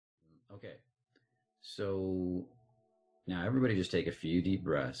Okay, so now everybody just take a few deep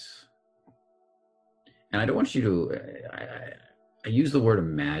breaths. And I don't want you to, I use the word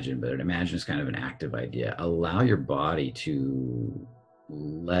imagine, but imagine is kind of an active idea. Allow your body to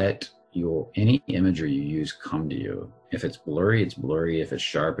let any imagery you use come to you. If it's blurry, it's blurry. If it's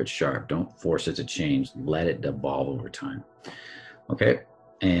sharp, it's sharp. Don't force it to change. Let it evolve over time. Okay?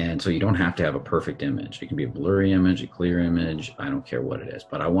 And so you don't have to have a perfect image. It can be a blurry image, a clear image. I don't care what it is.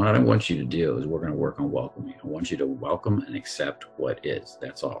 But what I want you to do is we're going to work on welcoming. I want you to welcome and accept what is.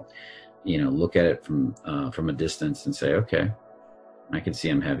 That's all. Look at it from a distance and say, okay, I can see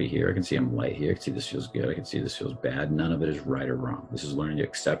I'm heavy here. I can see I'm light here. I can see this feels good. I can see this feels bad. None of it is right or wrong. This is learning to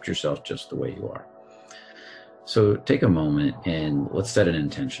accept yourself just the way you are. So take a moment and let's set an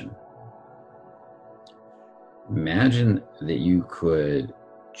intention. Imagine that you could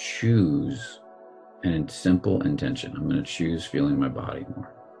choose a simple intention. I'm going to choose feeling my body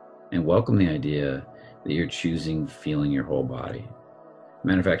more. And welcome the idea that you're choosing feeling your whole body.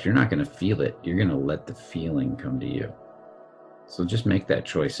 Matter of fact, you're not going to feel it. You're going to let the feeling come to you. So just make that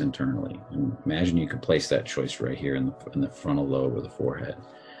choice internally. And imagine you could place that choice right here in the frontal lobe of the forehead,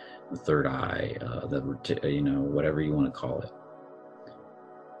 the third eye, whatever you want to call it.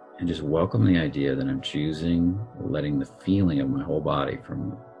 And just welcome the idea that I'm choosing letting the feeling of my whole body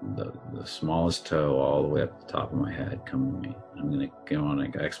from the smallest toe all the way up to the top of my head come to me. I'm going to go on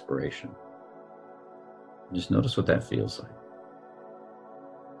an exploration. Just notice what that feels like.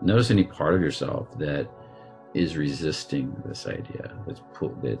 Notice any part of yourself that is resisting this idea,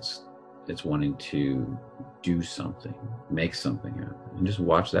 that's wanting to do something, make something happen, and just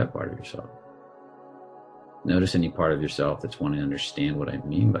watch that part of yourself. Notice any part of yourself that's wanting to understand what I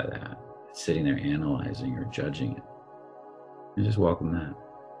mean by that. It's sitting there analyzing or judging it. And just welcome that.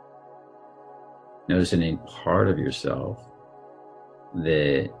 Notice any part of yourself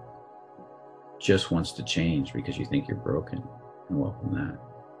that just wants to change because you think you're broken, and welcome that.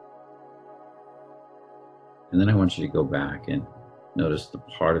 And then I want you to go back and notice the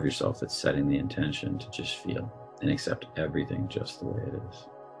part of yourself that's setting the intention to just feel and accept everything just the way it is,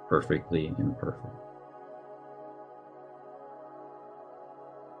 perfectly imperfect.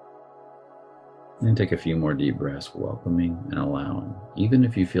 And then take a few more deep breaths, welcoming and allowing. Even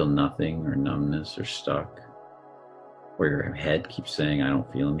if you feel nothing or numbness or stuck, or your head keeps saying, I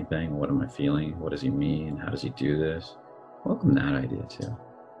don't feel anything. What am I feeling? What does he mean? How does he do this? Welcome that idea too.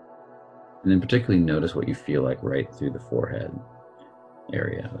 And then particularly notice what you feel like right through the forehead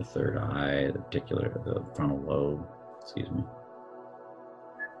area, the third eye, the frontal lobe,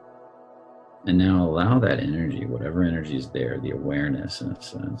 And now allow that energy, whatever energy is there, the awareness in a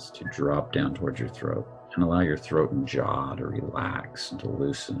sense, to drop down towards your throat, and allow your throat and jaw to relax and to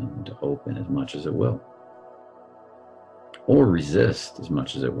loosen and to open as much as it will. Or resist as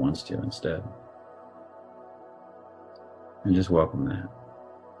much as it wants to instead. And just welcome that.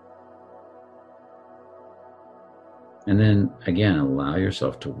 And then again, allow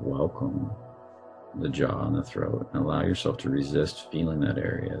yourself to welcome the jaw and the throat, and allow yourself to resist feeling that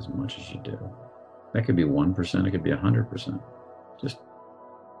area as much as you do. That could be 1%, it could be 100%. Just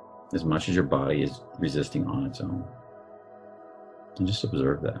as much as your body is resisting on its own. And just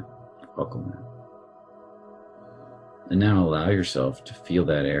observe that, welcome that. And now allow yourself to feel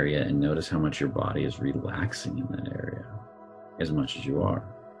that area and notice how much your body is relaxing in that area, as much as you are.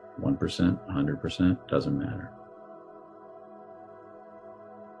 1%, 100%, doesn't matter.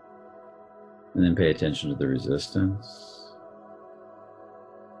 And then pay attention to the resistance.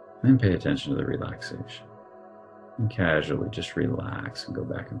 And then pay attention to the relaxation. And casually just relax and go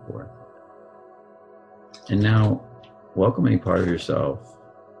back and forth. And now, welcome any part of yourself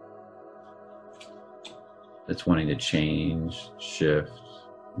that's wanting to change, shift,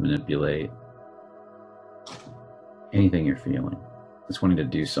 manipulate. Anything you're feeling. That's wanting to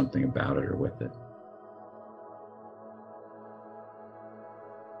do something about it or with it.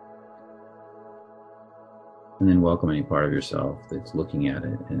 And then welcome any part of yourself that's looking at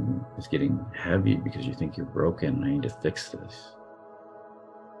it and is getting heavy because you think you're broken and I need to fix this.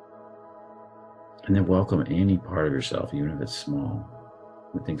 And then welcome any part of yourself, even if it's small,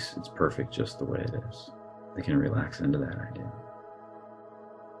 that thinks it's perfect just the way it is. They can relax into that idea.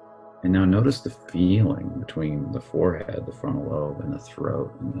 And now notice the feeling between the forehead, the frontal lobe, and the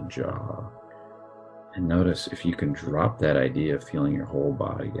throat and the jaw. And notice if you can drop that idea of feeling your whole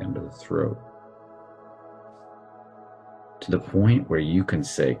body down to the throat, to the point where you can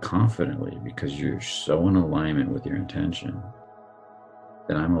say confidently, because you're so in alignment with your intention,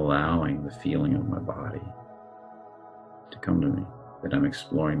 that I'm allowing the feeling of my body to come to me, that I'm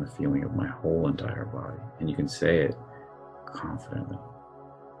exploring the feeling of my whole entire body. And you can say it confidently.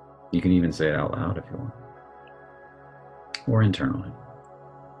 You can even say it out loud if you want, or internally.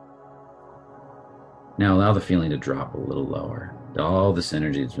 Now allow the feeling to drop a little lower. All this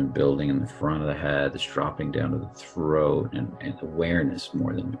energy that's been building in the front of the head, that's dropping down to the throat, and awareness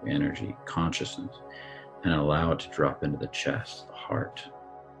more than energy, consciousness, and allow it to drop into the chest, the heart.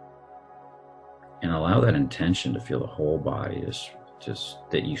 And allow that intention to feel the whole body is just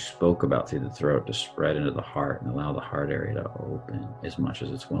that you spoke about through the throat to spread into the heart, and allow the heart area to open as much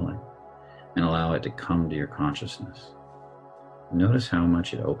as it's willing, and allow it to come to your consciousness. Notice how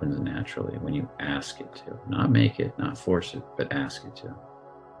much it opens naturally when you ask it to. Not make it, not force it, but ask it to.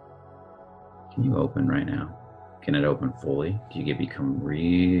 Can you open right now? Can it open fully? Do you become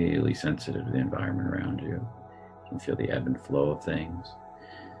really sensitive to the environment around you? Can you feel the ebb and flow of things?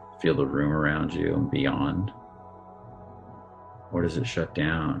 Feel the room around you and beyond? Or does it shut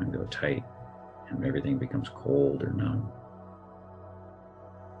down and go tight and everything becomes cold or numb?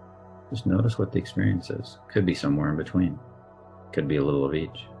 Just notice what the experience is. Could be somewhere in between. Could be a little of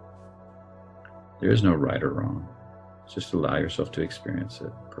each. There is no right or wrong. Just allow yourself to experience it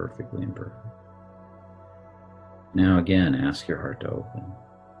perfectly and perfect. Now again, ask your heart to open.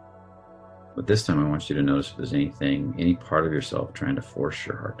 But this time I want you to notice if there's anything, any part of yourself trying to force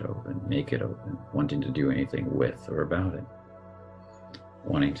your heart to open, make it open, wanting to do anything with or about it,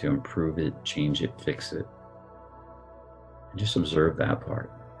 wanting to improve it, change it, fix it. And just observe that part.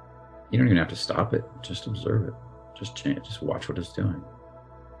 You don't even have to stop it, just observe it. Just change, just watch what it's doing.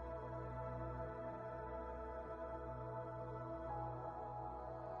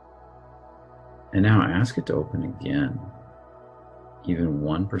 And now ask it to open again. Even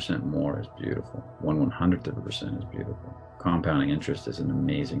 1% more is beautiful. 1/100% is beautiful. Compounding interest is an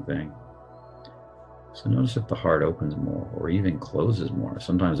amazing thing. So notice if the heart opens more or even closes more.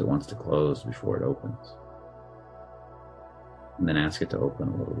 Sometimes it wants to close before it opens. And then ask it to open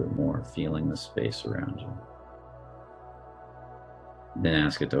a little bit more, feeling the space around you. Then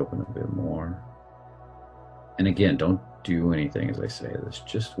ask it to open a bit more. And again, don't do anything as I say this.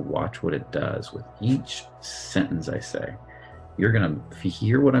 Just watch what it does with each sentence I say. You're going to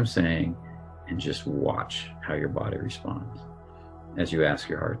hear what I'm saying and just watch how your body responds. As you ask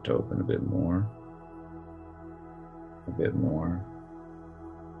your heart to open a bit more, a bit more,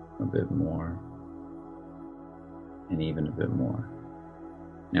 a bit more, and even a bit more.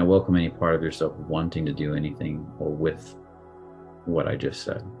 Now welcome any part of yourself wanting to do anything or with what I just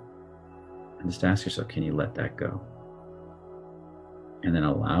said. And just ask yourself, can you let that go? And then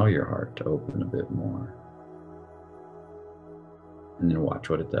allow your heart to open a bit more. And then watch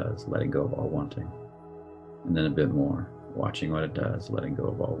what it does, letting go of all wanting. And then a bit more, watching what it does, letting go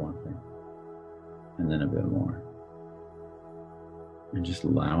of all wanting. And then a bit more. And just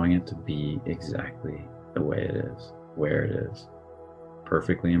allowing it to be exactly the way it is, where it is,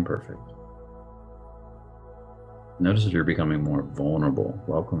 perfectly imperfect. Notice if you're becoming more vulnerable.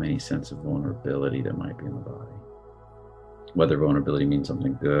 Welcome any sense of vulnerability that might be in the body. Whether vulnerability means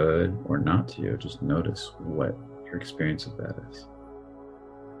something good or not to you, just notice what your experience of that is.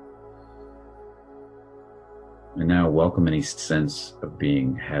 And now welcome any sense of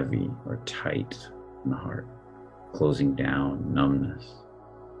being heavy or tight in the heart, closing down, numbness,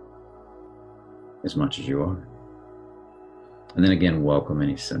 as much as you are. And then again, welcome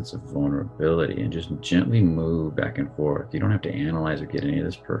any sense of vulnerability and just gently move back and forth. You don't have to analyze or get any of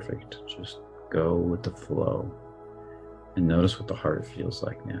this perfect. Just go with the flow and notice what the heart feels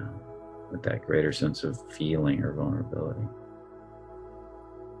like now with that greater sense of feeling or vulnerability.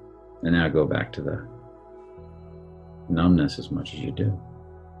 And now go back to the numbness as much as you do.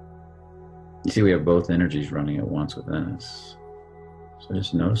 You see, we have both energies running at once within us. So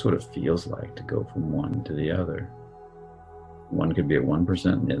just notice what it feels like to go from one to the other. One could be at 1%,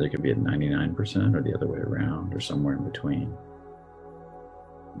 and the other could be at 99%, or the other way around, or somewhere in between.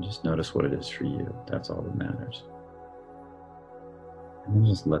 And just notice what it is for you. That's all that matters. And then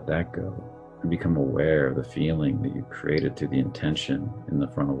just let that go and become aware of the feeling that you created through the intention in the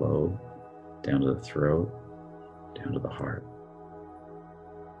frontal lobe, down to the throat, down to the heart.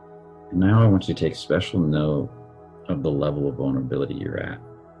 And now I want you to take special note of the level of vulnerability you're at.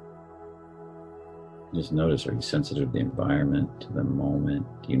 Just notice, are you sensitive to the environment, to the moment?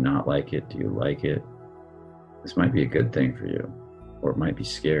 Do you not like it? Do you like it? This might be a good thing for you, or it might be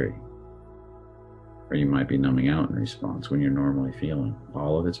scary. Or you might be numbing out in response when you're normally feeling.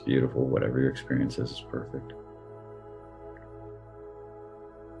 All of it's beautiful. Whatever your experience is perfect.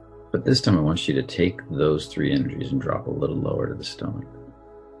 But this time I want you to take those three energies and drop a little lower to the stomach.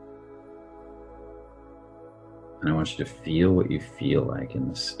 And I want you to feel what you feel like in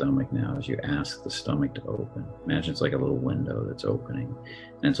the stomach now as you ask the stomach to open. Imagine it's like a little window that's opening,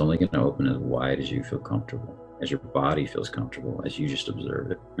 and it's only going to open as wide as you feel comfortable, as your body feels comfortable, as you just observe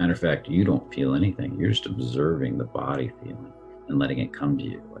it. Matter of fact, you don't feel anything. You're just observing the body feeling and letting it come to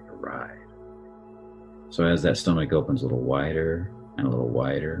you like a ride. So as that stomach opens a little wider and a little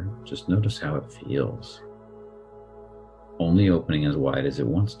wider, just notice how it feels. Only opening as wide as it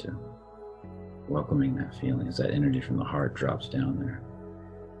wants to. Welcoming that feeling as that energy from the heart drops down there.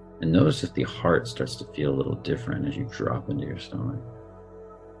 And notice if the heart starts to feel a little different as you drop into your stomach.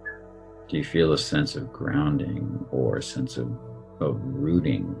 Do you feel a sense of grounding or a sense of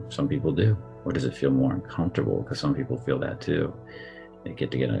rooting? Some people do. Or does it feel more uncomfortable? Because some people feel that too. They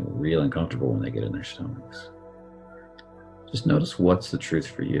get real uncomfortable when they get in their stomachs. Just notice what's the truth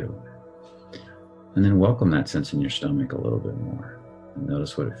for you. And then welcome that sense in your stomach a little bit more. And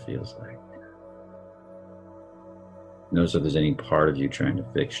notice what it feels like. Notice if there's any part of you trying to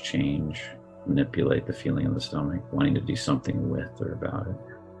fix, change, manipulate the feeling of the stomach, wanting to do something with or about it.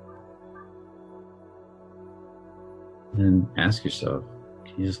 And ask yourself,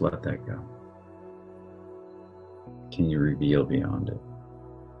 can you just let that go? Can you reveal beyond it?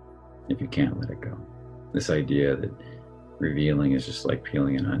 If you can't, let it go. This idea that revealing is just like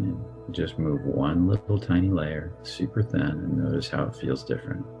peeling an onion. Just move one little tiny layer, super thin, and notice how it feels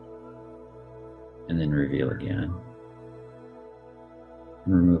different. And then reveal again.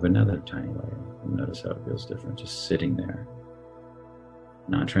 And remove another tiny layer and notice how it feels different, just sitting there.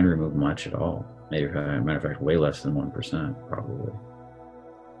 Not trying to remove much at all. Matter of fact, way less than 1%, probably.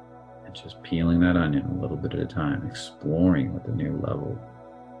 And just peeling that onion a little bit at a time, exploring with a new level.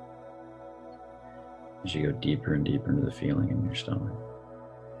 As you go deeper and deeper into the feeling in your stomach.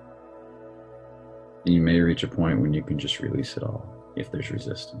 And you may reach a point when you can just release it all, if there's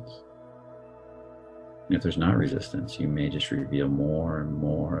resistance. And if there's not resistance, you may just reveal more and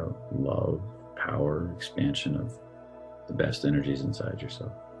more of love, power, expansion of the best energies inside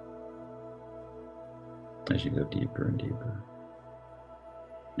yourself. As you go deeper and deeper.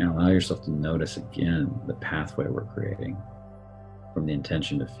 Now allow yourself to notice again the pathway we're creating from the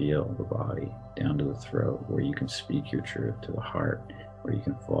intention to feel the body down to the throat, where you can speak your truth, to the heart, where you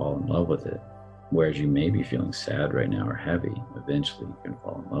can fall in love with it. Whereas you may be feeling sad right now or heavy, eventually you can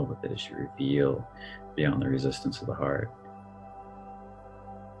fall in love with it as you reveal beyond the resistance of the heart.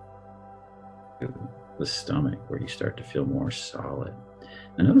 The stomach, where you start to feel more solid.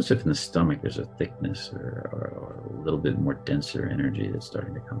 And notice if in the stomach there's a thickness or a little bit more denser energy that's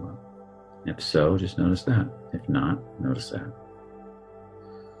starting to come up. If so, just notice that. If not, notice that.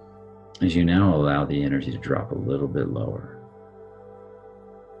 As you now allow the energy to drop a little bit lower,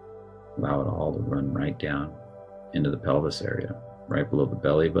 allow it all to run right down into the pelvis area, right below the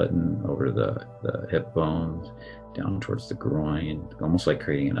belly button, over the hip bones, down towards the groin, almost like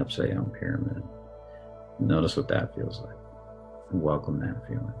creating an upside down pyramid. Notice what that feels like. Welcome that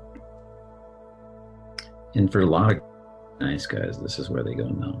feeling. And for a lot of nice guys, this is where they go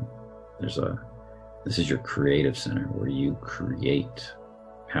numb. This is your creative center, where you create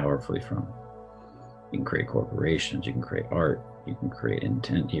powerfully from. You can create corporations, you can create art, you can create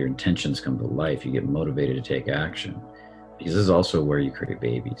intent. Your intentions come to life. You get motivated to take action, because this is also where you create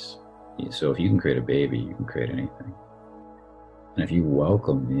babies. So if you can create a baby, you can create anything. And if you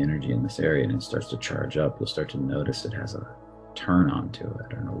welcome the energy in this area and it starts to charge up, you'll start to notice it has a turn on to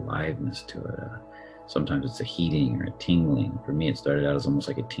it, or an aliveness to it. Sometimes it's a heating or a tingling. For me, it started out as almost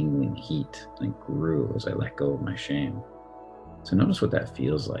like a tingling heat, and it grew as I let go of my shame. So notice what that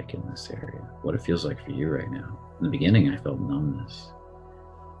feels like in this area, what it feels like for you right now. In the beginning, I felt numbness.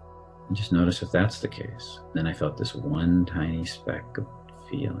 And just notice if that's the case. Then I felt this one tiny speck of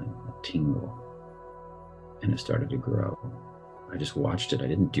feeling, a tingle, and it started to grow. I just watched it. I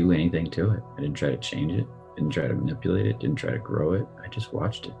didn't do anything to it. I didn't try to change it, didn't try to manipulate it, didn't try to grow it. I just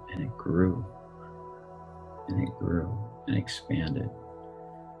watched it, and it grew. And it grew, and expanded,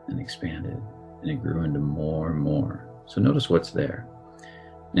 and expanded, and it grew into more and more. So notice what's there.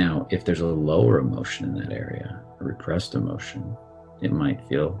 Now, if there's a lower emotion in that area, a repressed emotion, it might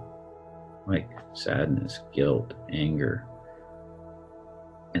feel like sadness, guilt, anger.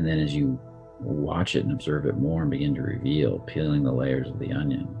 And then as you watch it and observe it more and begin to reveal, peeling the layers of the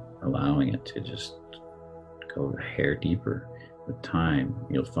onion, allowing it to just go a hair deeper, with time,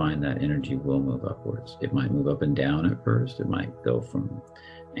 you'll find that energy will move upwards. It might move up and down at first. It might go from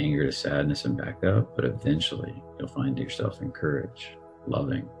anger to sadness and back up, but eventually you'll find yourself in courage,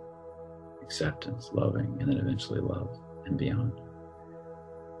 loving, acceptance, loving, and then eventually love and beyond.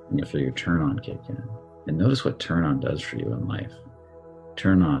 And you'll feel your turn on kick in. And notice what turn on does for you in life.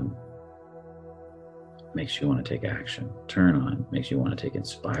 Turn on makes you want to take action. Turn on makes you want to take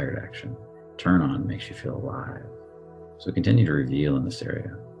inspired action. Turn on makes you feel alive. So continue to reveal in this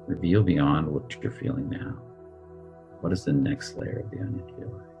area. Reveal beyond what you're feeling now. What does the next layer of the onion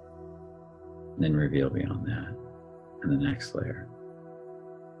feel like? And then reveal beyond that, and the next layer,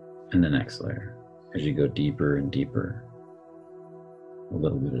 and the next layer, as you go deeper and deeper, a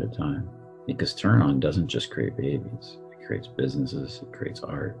little bit at a time. Because turn on doesn't just create babies. It creates businesses, it creates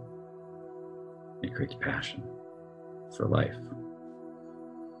art, it creates passion for life.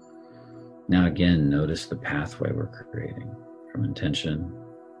 Now again, notice the pathway we're creating from intention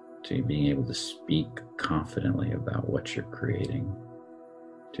to being able to speak confidently about what you're creating,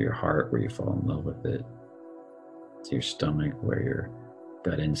 to your heart where you fall in love with it, to your stomach where your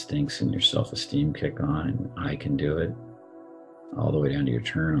gut instincts and your self-esteem kick on and I can do it, all the way down to your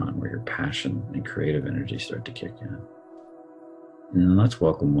turn on where your passion and creative energy start to kick in. And then let's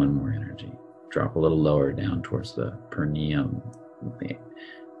welcome one more energy. Drop a little lower down towards the perineum,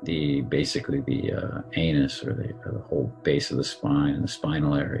 basically the anus or the whole base of the spine and the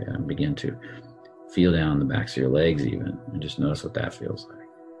spinal area, and begin to feel down the backs of your legs even, and just notice what that feels like.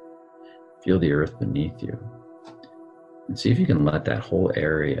 Feel the earth beneath you, and see if you can let that whole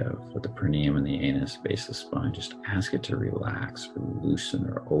area with the perineum and the anus, base of the spine, just ask it to relax or loosen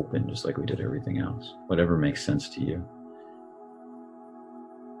or open, just like we did everything else, whatever makes sense to you,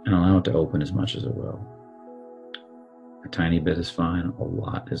 and allow it to open as much as it will. A tiny bit is fine, a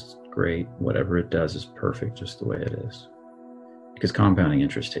lot is great. Whatever it does is perfect just the way it is. Because compounding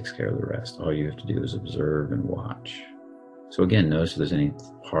interest takes care of the rest. All you have to do is observe and watch. So again, notice if there's any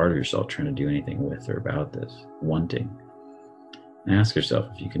part of yourself trying to do anything with or about this, wanting. And ask yourself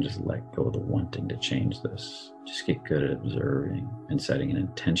if you can just let go of the wanting to change this. Just get good at observing and setting an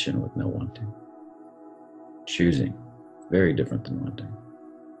intention with no wanting. Choosing, very different than wanting.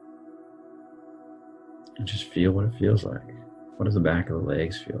 And just feel what it feels like. What does the back of the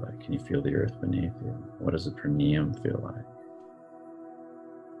legs feel like? Can you feel the earth beneath you? What does the perineum feel like?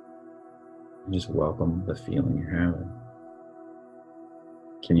 And just welcome the feeling you're having.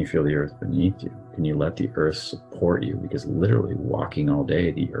 Can you feel the earth beneath you? Can you let the earth support you? Because literally walking all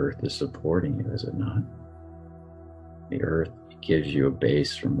day, the earth is supporting you, is it not? The earth gives you a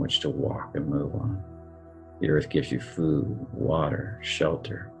base from which to walk and move on. The earth gives you food, water,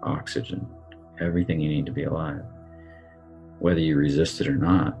 shelter, oxygen, everything you need to be alive. Whether you resist it or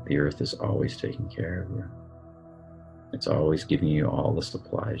not, the earth is always taking care of you. It's always giving you all the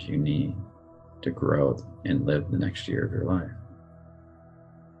supplies you need to grow and live the next year of your life.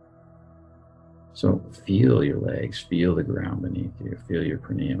 So feel your legs, feel the ground beneath you, feel your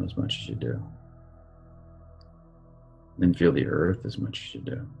perineum as much as you do. Then feel the earth as much as you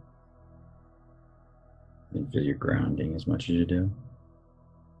do. Then feel your grounding as much as you do.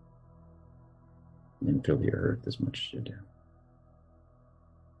 Then feel the earth as much as you do.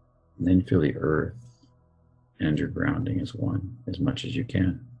 And then feel the earth and your grounding as one, as much as you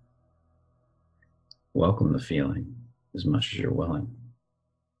can. Welcome the feeling as much as you're willing.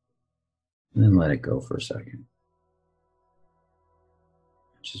 And then let it go for a second.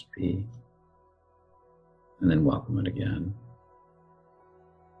 Just be. And then welcome it again.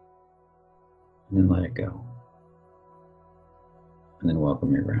 And then let it go. And then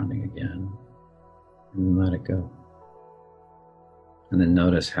welcome your grounding again. And then let it go. And then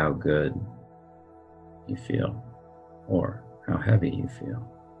notice how good you feel, or how heavy you feel.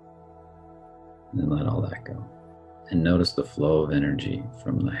 And then let all that go. And notice the flow of energy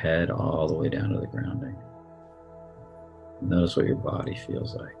from the head all the way down to the grounding. Notice what your body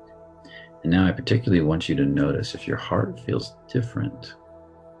feels like. And now I particularly want you to notice if your heart feels different,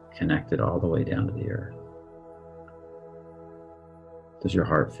 connected all the way down to the earth. Does your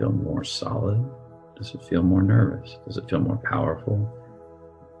heart feel more solid? Does it feel more nervous? Does it feel more powerful?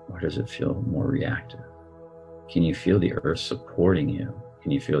 Or does it feel more reactive? Can you feel the earth supporting you? Can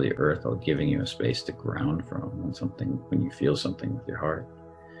you feel the earth giving you a space to ground from when you feel something with your heart?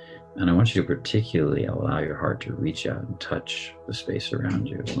 And I want you to particularly allow your heart to reach out and touch the space around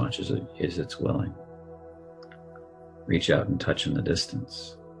you as much as it's willing. Reach out and touch in the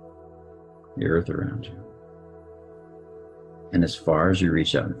distance, the earth around you. And as far as you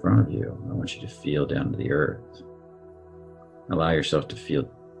reach out in front of you, I want you to feel down to the earth. Allow yourself to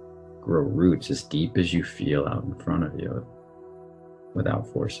grow roots as deep as you feel out in front of you without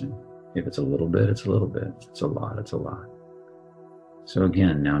forcing. If it's a little bit, it's a little bit. If it's a lot, it's a lot. So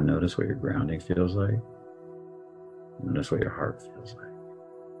again, now notice what your grounding feels like. Notice what your heart feels like.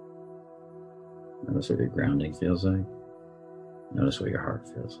 Notice what your grounding feels like. Notice what your heart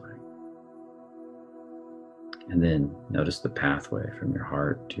feels like. And then notice the pathway from your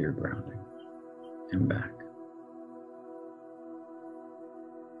heart to your grounding. and back.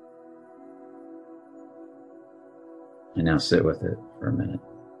 And now sit with it for a minute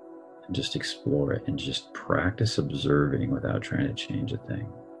and just explore it and just practice observing without trying to change a thing.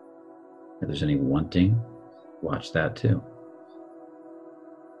 If there's any wanting, watch that too.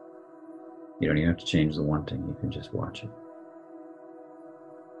 You don't even have to change the wanting, you can just watch it.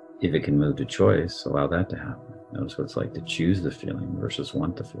 If it can move to choice, allow that to happen. Notice what it's like to choose the feeling versus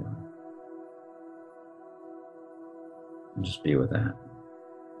want the feeling. And just be with that.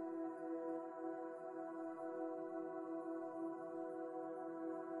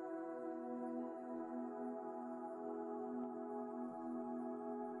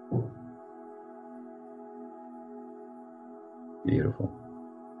 Beautiful.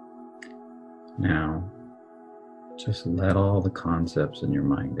 Now, just let all the concepts in your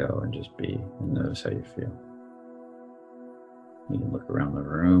mind go and just be, and notice how you feel. You can look around the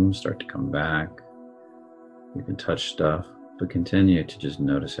room, start to come back. You can touch stuff, but continue to just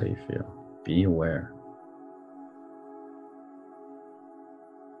notice how you feel. Be aware.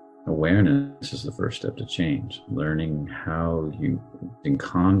 Awareness is the first step to change. Learning how you, in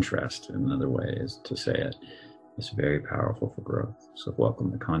contrast, another way is to say it, is very powerful for growth. So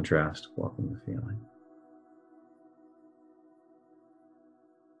welcome the contrast, welcome the feeling.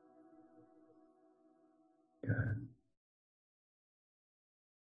 Good.